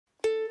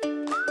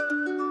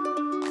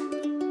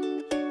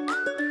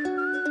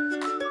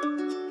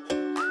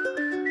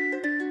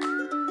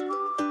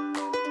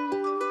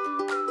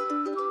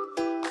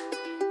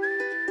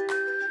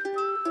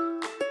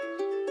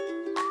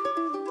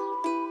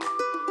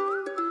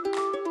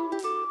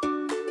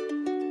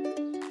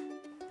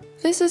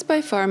This is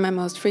by far my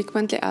most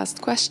frequently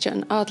asked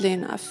question, oddly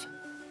enough.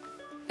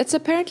 It's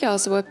apparently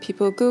also what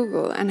people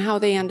Google and how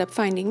they end up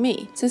finding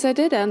me, since I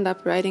did end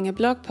up writing a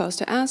blog post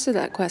to answer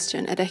that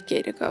question a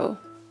decade ago.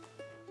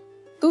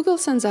 Google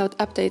sends out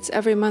updates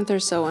every month or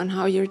so on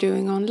how you're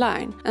doing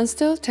online, and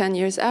still 10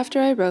 years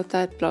after I wrote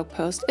that blog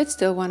post, it's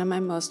still one of my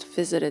most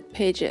visited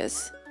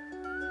pages.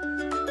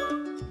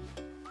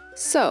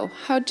 So,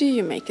 how do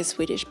you make a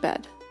Swedish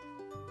bed?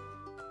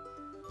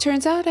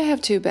 Turns out I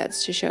have 2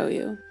 beds to show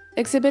you.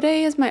 Exhibit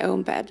A is my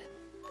own bed.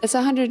 It's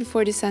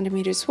 140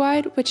 centimeters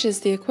wide, which is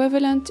the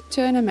equivalent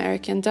to an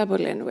American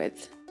double in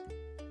width.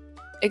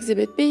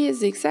 Exhibit B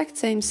is the exact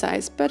same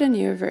size, but a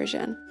newer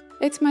version.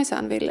 It's my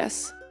son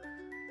Ville's.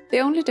 The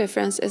only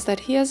difference is that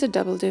he has a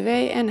double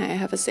duvet and I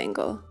have a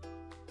single.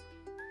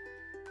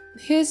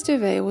 His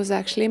duvet was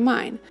actually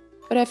mine,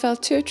 but I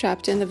felt too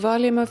trapped in the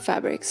volume of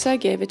fabric, so I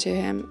gave it to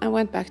him and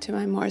went back to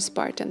my more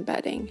Spartan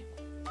bedding.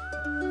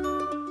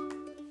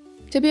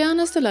 To be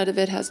honest, a lot of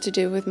it has to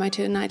do with my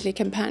 2 nightly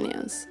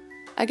companions.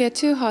 I get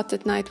too hot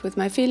at night with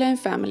my feline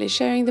family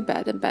sharing the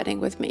bed and bedding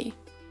with me.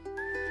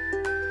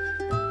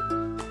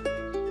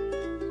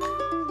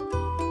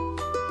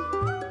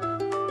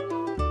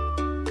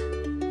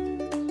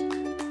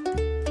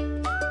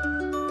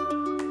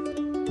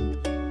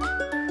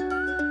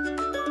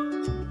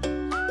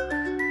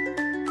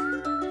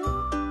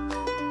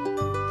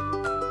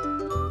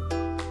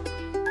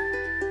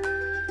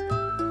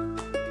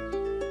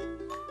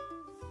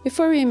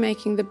 Before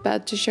remaking the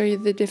bed to show you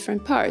the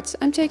different parts,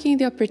 I'm taking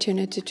the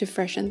opportunity to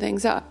freshen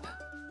things up.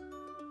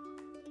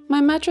 My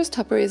mattress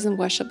topper isn't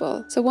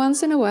washable, so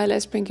once in a while I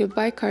sprinkle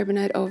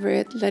bicarbonate over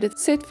it, let it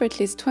sit for at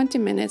least 20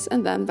 minutes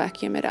and then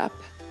vacuum it up.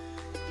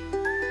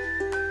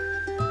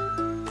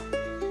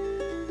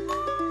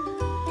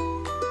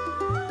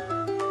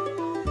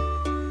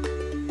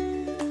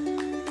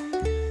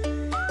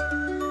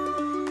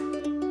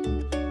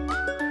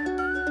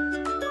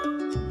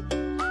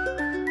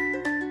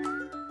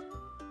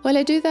 While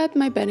I do that,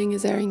 my bedding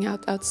is airing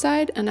out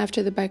outside, and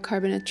after the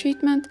bicarbonate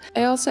treatment,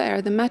 I also air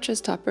the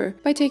mattress topper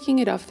by taking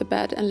it off the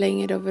bed and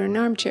laying it over an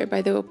armchair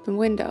by the open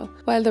window,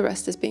 while the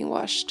rest is being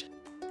washed.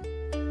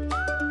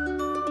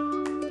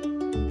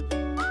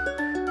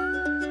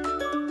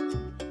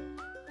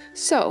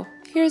 So,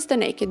 here's the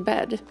naked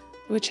bed,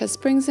 which has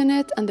springs in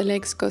it and the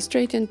legs go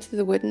straight into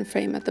the wooden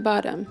frame at the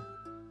bottom.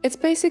 It's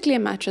basically a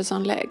mattress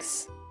on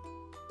legs.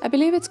 I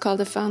believe it's called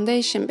a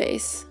foundation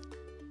base.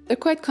 They're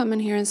quite common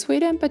here in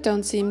Sweden, but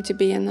don't seem to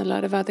be in a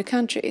lot of other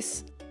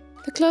countries.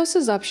 The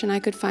closest option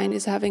I could find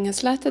is having a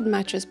slatted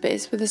mattress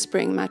base with a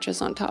spring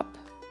mattress on top.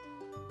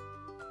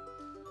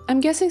 I'm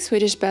guessing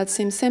Swedish beds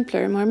seem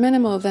simpler, more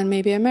minimal than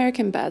maybe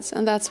American beds,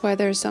 and that's why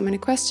there are so many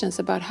questions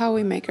about how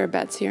we make our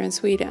beds here in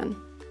Sweden.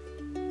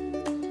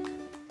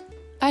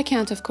 I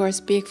can't of course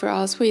speak for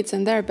all Swedes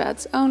and their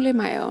beds, only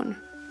my own.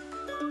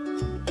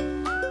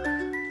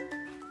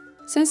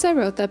 Since I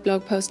wrote that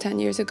blog post 10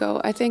 years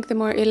ago, I think the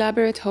more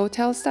elaborate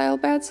hotel-style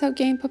beds have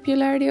gained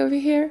popularity over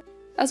here,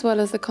 as well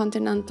as the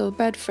continental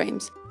bed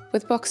frames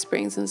with box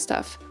springs and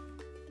stuff.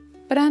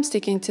 But I'm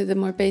sticking to the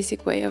more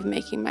basic way of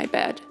making my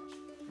bed.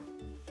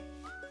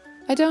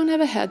 I don't have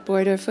a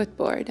headboard or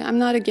footboard. I'm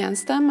not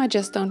against them, I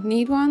just don't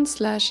need one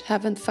 /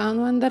 haven't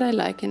found one that I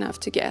like enough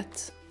to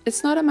get.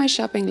 It's not on my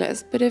shopping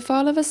list, but if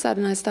all of a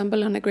sudden I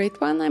stumble on a great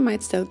one, I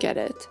might still get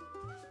it.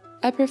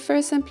 I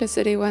prefer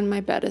simplicity when my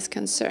bed is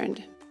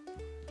concerned.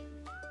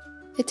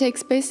 It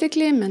takes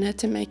basically a minute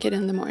to make it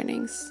in the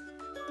mornings.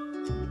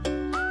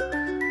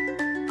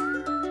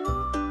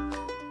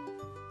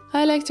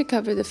 I like to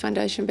cover the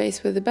foundation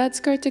base with a bed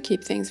skirt to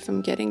keep things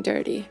from getting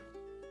dirty.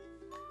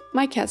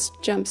 My cats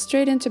jump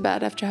straight into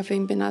bed after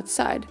having been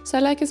outside, so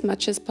I like as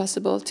much as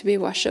possible to be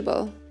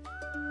washable.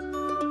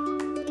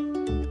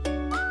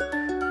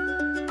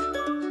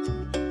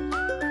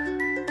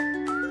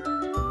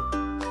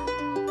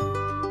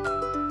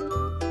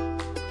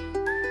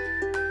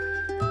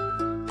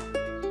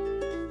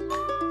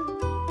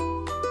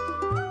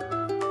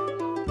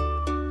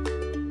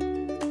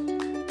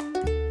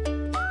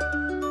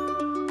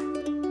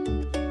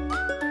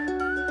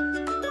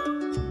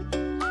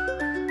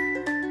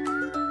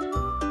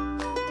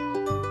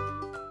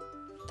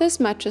 This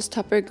mattress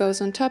topper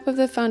goes on top of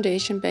the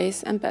foundation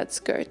base and bed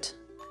skirt.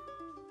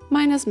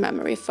 Mine has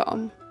memory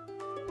foam.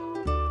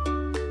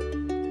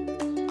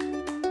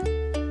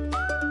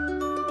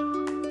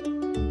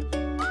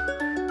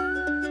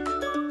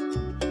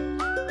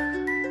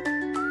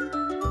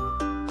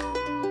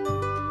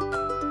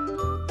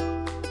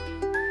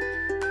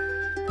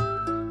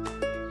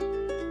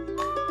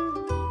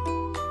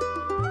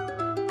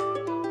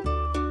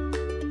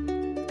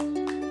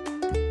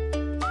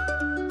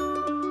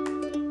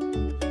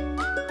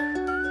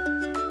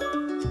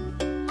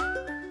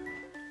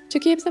 To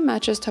keep the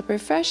mattress topper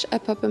fresh, I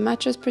pop a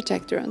mattress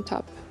protector on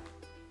top.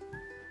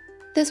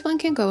 This one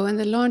can go in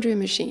the laundry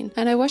machine,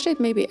 and I wash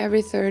it maybe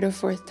every 3rd or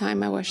 4th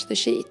time I wash the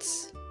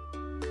sheets.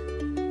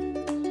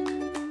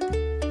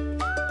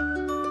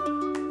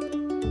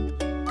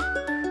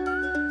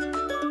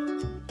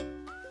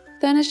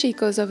 Then a sheet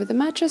goes over the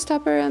mattress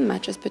topper and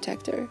mattress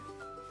protector.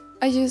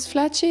 I use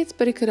flat sheets,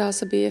 but it could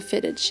also be a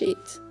fitted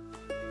sheet.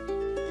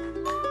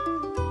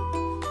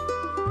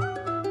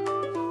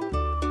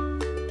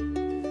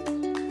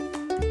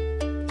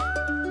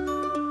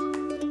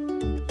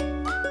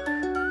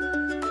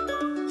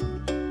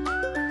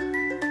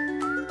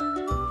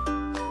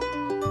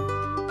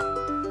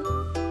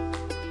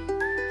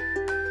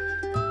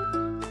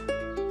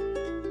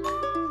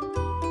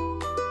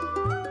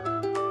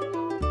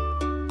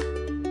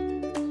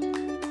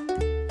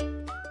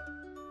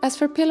 As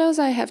for pillows,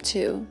 I have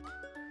two.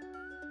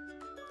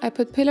 I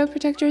put pillow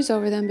protectors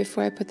over them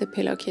before I put the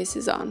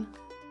pillowcases on.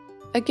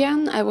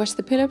 Again, I wash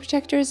the pillow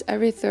protectors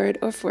every third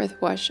or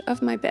fourth wash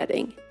of my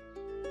bedding.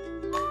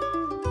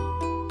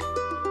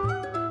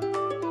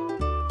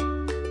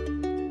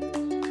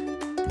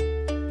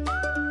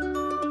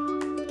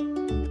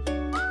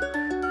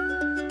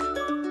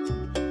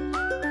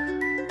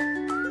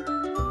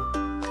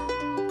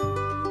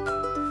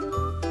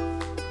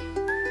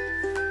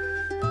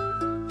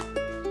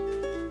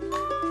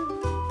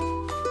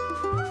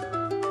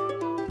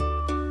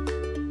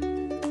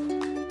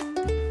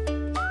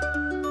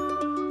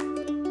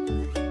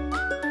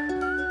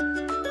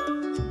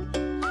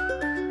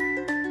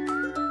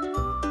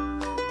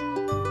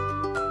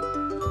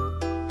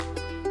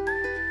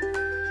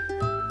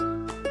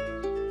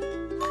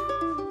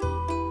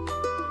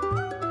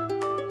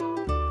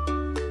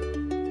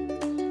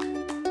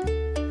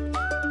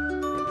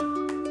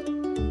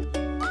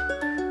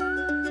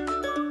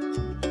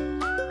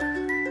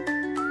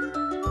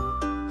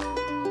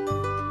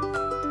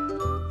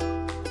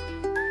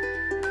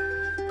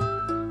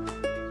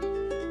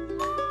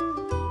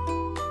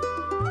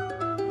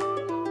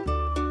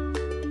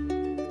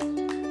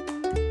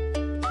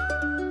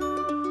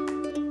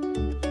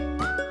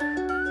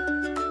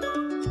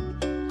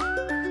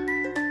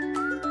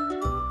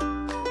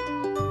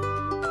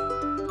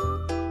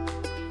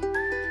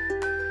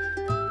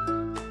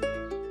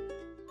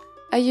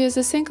 I use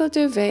a single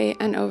duvet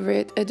and over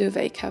it a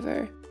duvet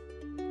cover.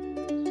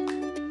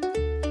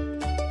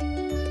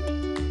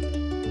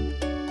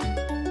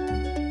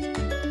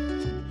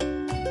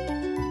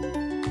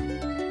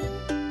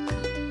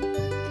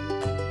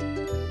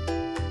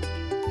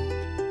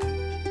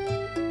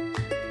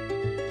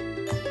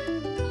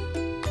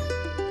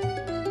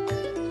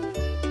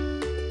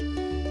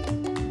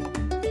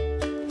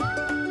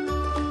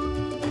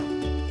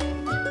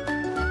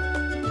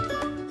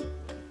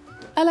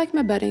 I like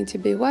my bedding to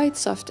be white,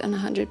 soft and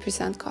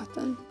 100%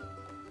 cotton.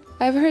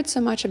 I've heard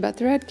so much about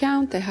thread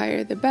count, the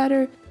higher the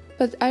better,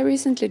 but I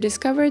recently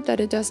discovered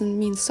that it doesn't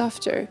mean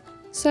softer,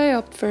 so I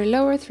opt for a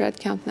lower thread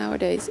count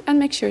nowadays and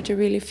make sure to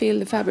really feel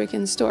the fabric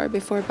in store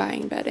before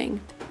buying bedding.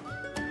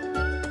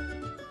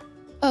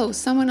 Oh,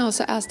 someone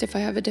also asked if I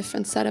have a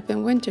different setup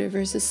in winter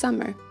versus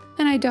summer,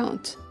 and I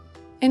don't.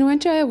 In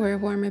winter I wear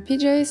warmer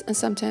PJs and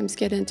sometimes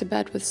get into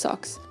bed with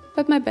socks,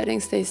 but my bedding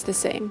stays the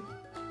same.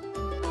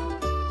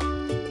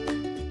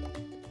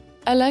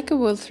 I like a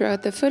wool throw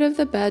at the foot of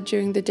the bed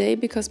during the day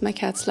because my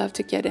cats love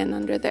to get in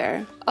under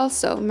there.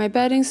 Also, my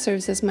bedding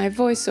serves as my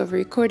voiceover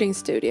recording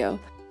studio,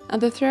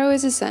 and the throw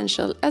is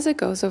essential as it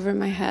goes over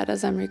my head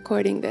as I'm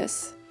recording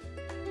this.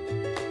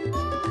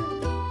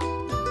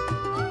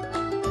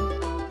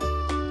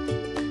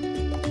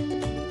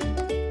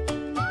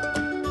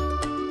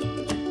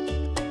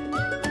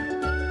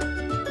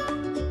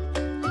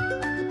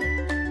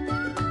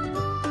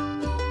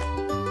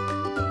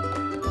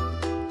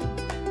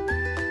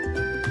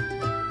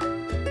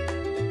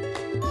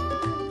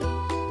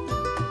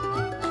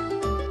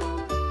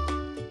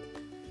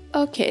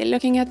 Okay,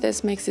 looking at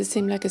this makes it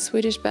seem like a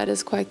Swedish bed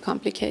is quite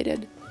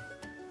complicated.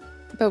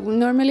 But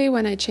normally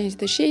when I change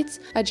the sheets,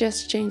 I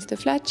just change the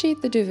flat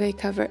sheet, the duvet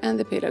cover and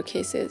the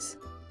pillowcases.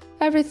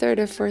 Every third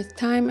or fourth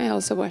time I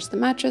also wash the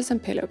mattress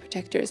and pillow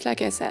protectors,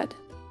 like I said.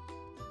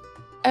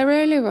 I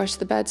rarely wash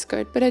the bed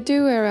skirt, but I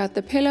do wear out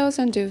the pillows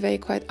and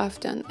duvet quite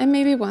often, and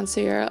maybe once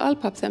a year I'll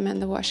pop them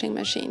in the washing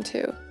machine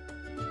too.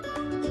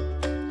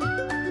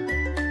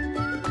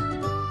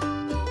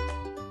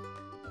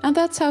 And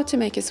that's how to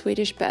make a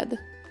Swedish bed.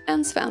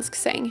 En svensk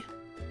säng.